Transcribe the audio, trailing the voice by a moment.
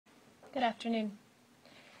Good afternoon.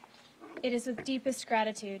 It is with deepest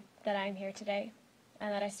gratitude that I am here today,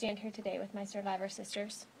 and that I stand here today with my survivor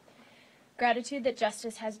sisters. Gratitude that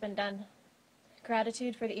justice has been done.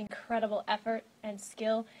 Gratitude for the incredible effort and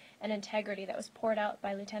skill and integrity that was poured out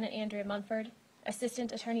by Lieutenant Andrea Munford,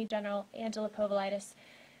 Assistant Attorney General Angela Povolitis,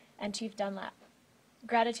 and Chief Dunlap.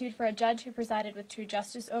 Gratitude for a judge who presided with true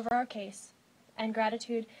justice over our case, and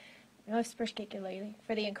gratitude most particularly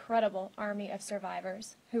for the incredible army of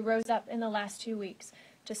survivors who rose up in the last 2 weeks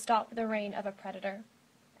to stop the reign of a predator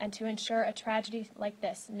and to ensure a tragedy like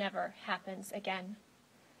this never happens again.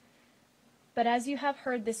 But as you have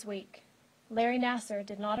heard this week, Larry Nassar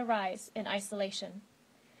did not arise in isolation.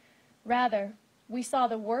 Rather, we saw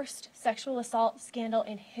the worst sexual assault scandal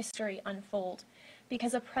in history unfold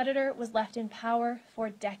because a predator was left in power for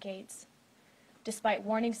decades, despite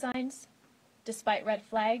warning signs, despite red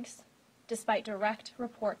flags, despite direct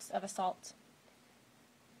reports of assault.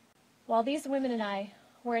 While these women and I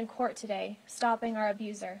were in court today stopping our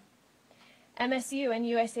abuser, MSU and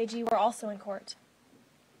USAG were also in court,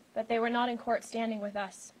 but they were not in court standing with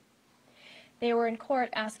us. They were in court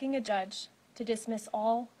asking a judge to dismiss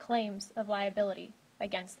all claims of liability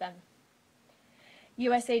against them.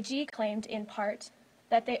 USAG claimed in part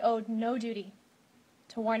that they owed no duty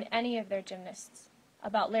to warn any of their gymnasts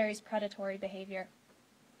about Larry's predatory behavior.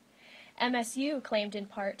 MSU claimed in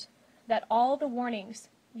part that all the warnings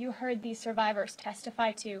you heard these survivors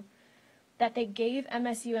testify to, that they gave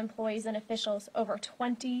MSU employees and officials over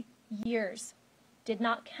 20 years, did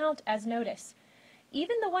not count as notice,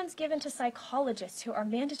 even the ones given to psychologists who are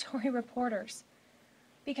mandatory reporters,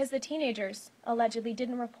 because the teenagers allegedly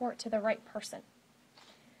didn't report to the right person.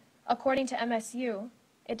 According to MSU,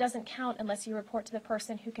 it doesn't count unless you report to the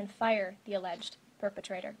person who can fire the alleged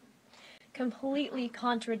perpetrator, completely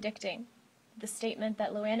contradicting the statement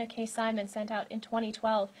that Luana K. Simon sent out in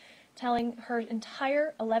 2012, telling her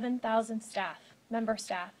entire 11,000 member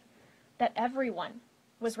staff, that everyone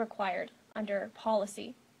was required under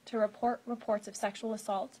policy to report reports of sexual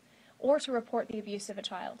assault or to report the abuse of a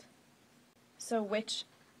child. So which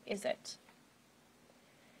is it?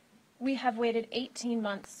 We have waited 18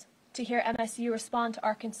 months to hear MSU respond to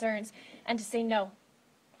our concerns and to say no,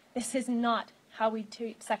 this is not how we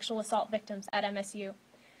treat sexual assault victims at MSU.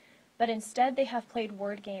 But instead they have played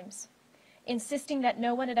word games, insisting that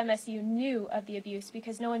no one at MSU knew of the abuse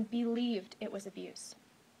because no one believed it was abuse,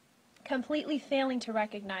 completely failing to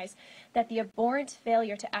recognize that the abhorrent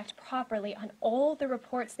failure to act properly on all the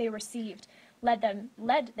reports they received led them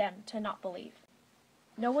to not believe.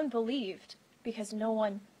 No one believed because no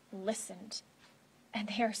one listened, and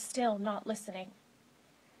they are still not listening.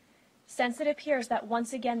 Since it appears that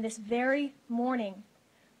once again this very morning,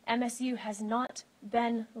 MSU has not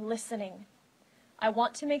been listening, I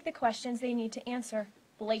want to make the questions they need to answer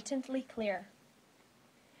blatantly clear.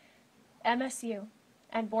 MSU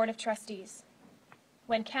and Board of Trustees,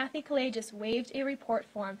 when Kathy Collages waived a report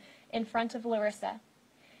form in front of Larissa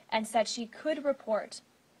and said she could report,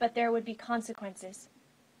 but there would be consequences,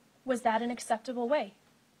 was that an acceptable way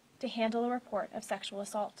to handle a report of sexual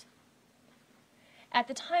assault? At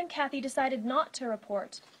the time Kathy decided not to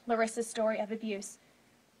report Larissa's story of abuse,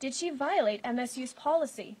 did she violate MSU's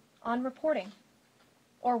policy on reporting?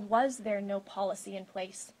 Or was there no policy in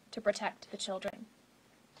place to protect the children?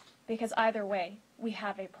 Because either way, we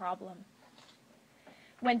have a problem.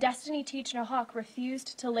 When Destiny Teach-No-Hawk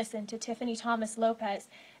refused to listen to Tiffany Thomas Lopez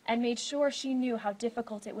and made sure she knew how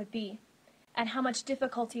difficult it would be, and how much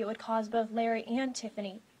difficulty it would cause both Larry and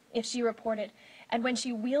Tiffany if she reported, and when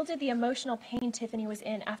she wielded the emotional pain Tiffany was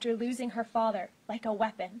in after losing her father like a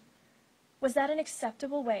weapon, was that an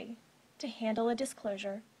acceptable way to handle a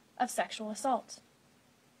disclosure of sexual assault?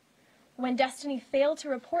 When Destiny failed to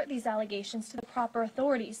report these allegations to the proper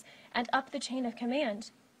authorities and up the chain of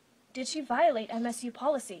command, did she violate MSU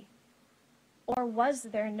policy? Or was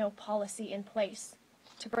there no policy in place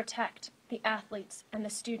to protect the athletes and the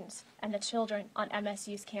students and the children on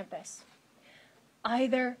MSU's campus?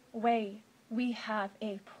 Either way, we have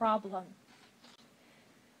a problem.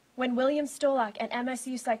 When William Stolak, an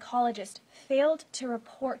MSU psychologist, failed to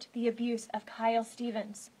report the abuse of Kyle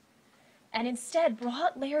Stevens, and instead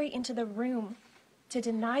brought Larry into the room to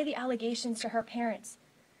deny the allegations to her parents,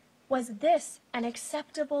 was this an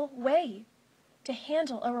acceptable way to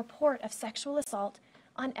handle a report of sexual assault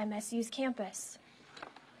on MSU's campus?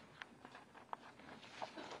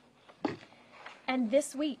 And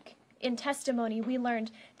this week, in testimony, we learned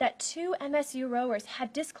that 2 MSU rowers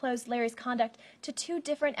had disclosed Larry's conduct to 2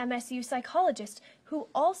 different MSU psychologists who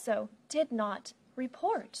also did not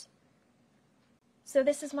report. So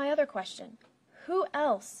this is my other question. Who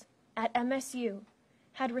else at MSU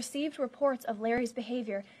had received reports of Larry's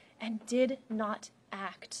behavior and did not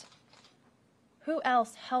act. Who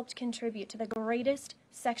else helped contribute to the greatest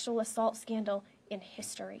sexual assault scandal in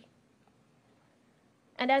history?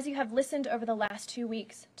 And as you have listened over the last 2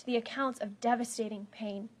 weeks to the accounts of devastating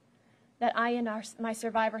pain that I and my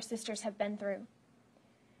survivor sisters have been through,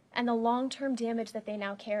 and the long-term damage that they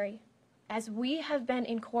now carry, as we have been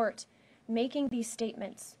in court making these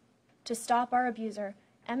statements to stop our abuser,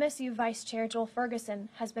 MSU Vice Chair Joel Ferguson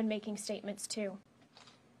has been making statements too.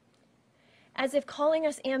 As if calling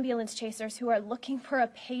us ambulance chasers who are looking for a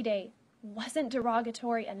payday wasn't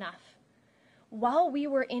derogatory enough. While we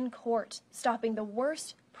were in court stopping the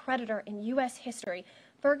worst predator in U.S. history,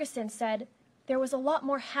 Ferguson said there was a lot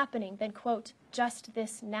more happening than, quote, just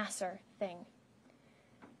this Nassar thing.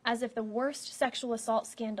 As if the worst sexual assault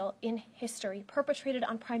scandal in history, perpetrated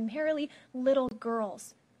on primarily little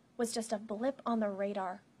girls, was just a blip on the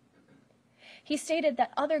radar. He stated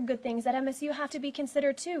that other good things at MSU have to be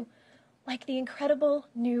considered too, like the incredible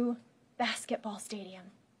new basketball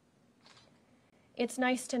stadium. It's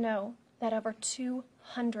nice to know that over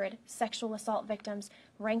 200 sexual assault victims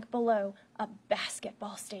rank below a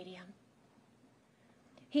basketball stadium.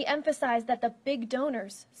 He emphasized that the big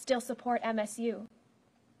donors still support MSU,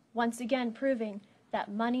 once again proving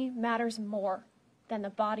that money matters more than the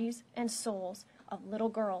bodies and souls of little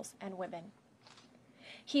girls and women.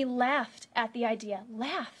 He laughed at the idea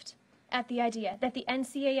that the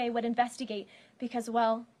NCAA would investigate because,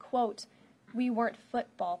 well, quote, we weren't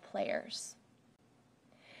football players.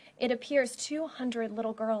 It appears 200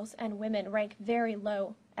 little girls and women rank very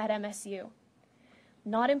low at MSU,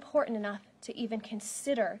 not important enough to even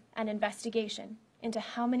consider an investigation into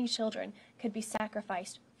how many children could be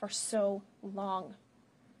sacrificed for so long.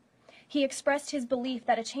 He expressed his belief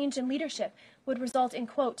that a change in leadership would result in,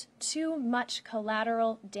 quote, too much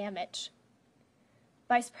collateral damage.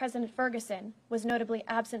 Vice President Ferguson was notably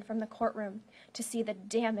absent from the courtroom to see the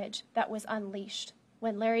damage that was unleashed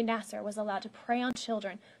when Larry Nassar was allowed to prey on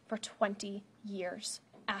children for 20 years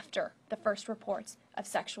after the first reports of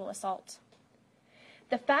sexual assault.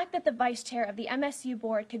 The fact that the vice chair of the MSU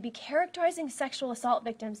board could be characterizing sexual assault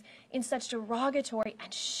victims in such derogatory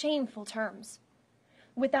and shameful terms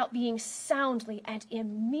without being soundly and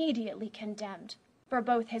immediately condemned for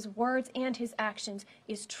both his words and his actions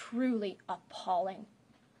is truly appalling.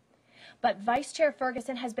 But Vice Chair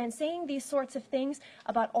Ferguson has been saying these sorts of things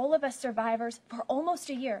about all of us survivors for almost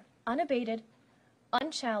a year, unabated,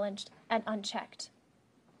 unchallenged, and unchecked.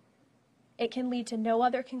 It can lead to no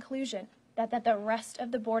other conclusion that the rest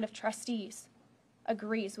of the Board of Trustees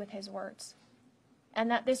agrees with his words, and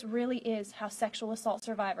that this really is how sexual assault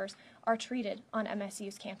survivors are treated on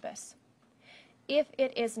MSU's campus. If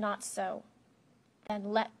it is not so, then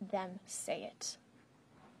let them say it.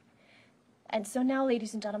 And so now,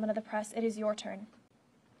 ladies and gentlemen of the press, it is your turn.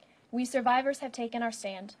 We survivors have taken our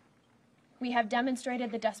stand. We have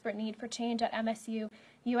demonstrated the desperate need for change at MSU,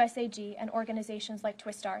 USAG, and organizations like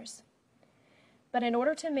Twistars. But in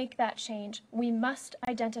order to make that change, we must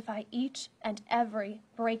identify each and every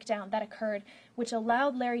breakdown that occurred which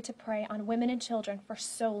allowed Larry to prey on women and children for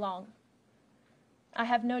so long. I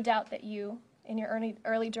have no doubt that you, in your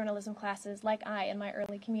early journalism classes, like I in my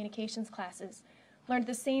early communications classes, learned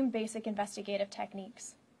the same basic investigative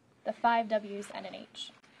techniques, the 5 W's and an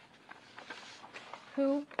H.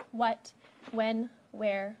 Who, what, when,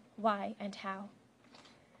 where, why, and how.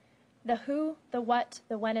 The who, the what,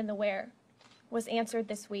 the when, and the where was answered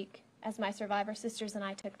this week as my survivor sisters and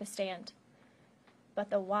I took the stand. But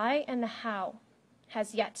the why and the how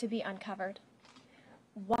has yet to be uncovered.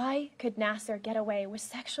 Why could Nassar get away with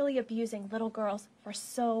sexually abusing little girls for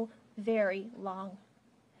so very long?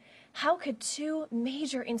 How could 2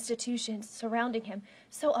 major institutions surrounding him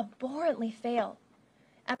so abhorrently fail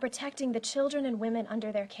at protecting the children and women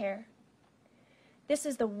under their care? This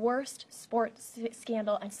is the worst sports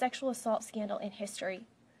scandal and sexual assault scandal in history.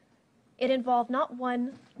 It involved not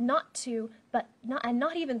 1, not 2, and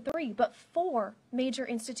not even 3, but 4 major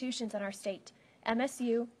institutions in our state: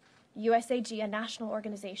 MSU, USAG, a national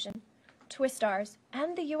organization, Twistars,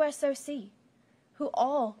 and the USOC, who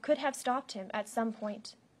all could have stopped him at some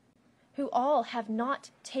point, who all have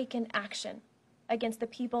not taken action against the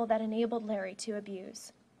people that enabled Larry to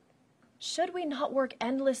abuse. Should we not work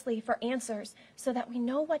endlessly for answers so that we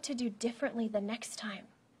know what to do differently the next time?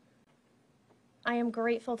 I am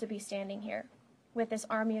grateful to be standing here with this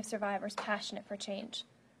army of survivors passionate for change,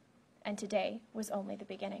 and today was only the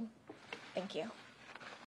beginning. Thank you.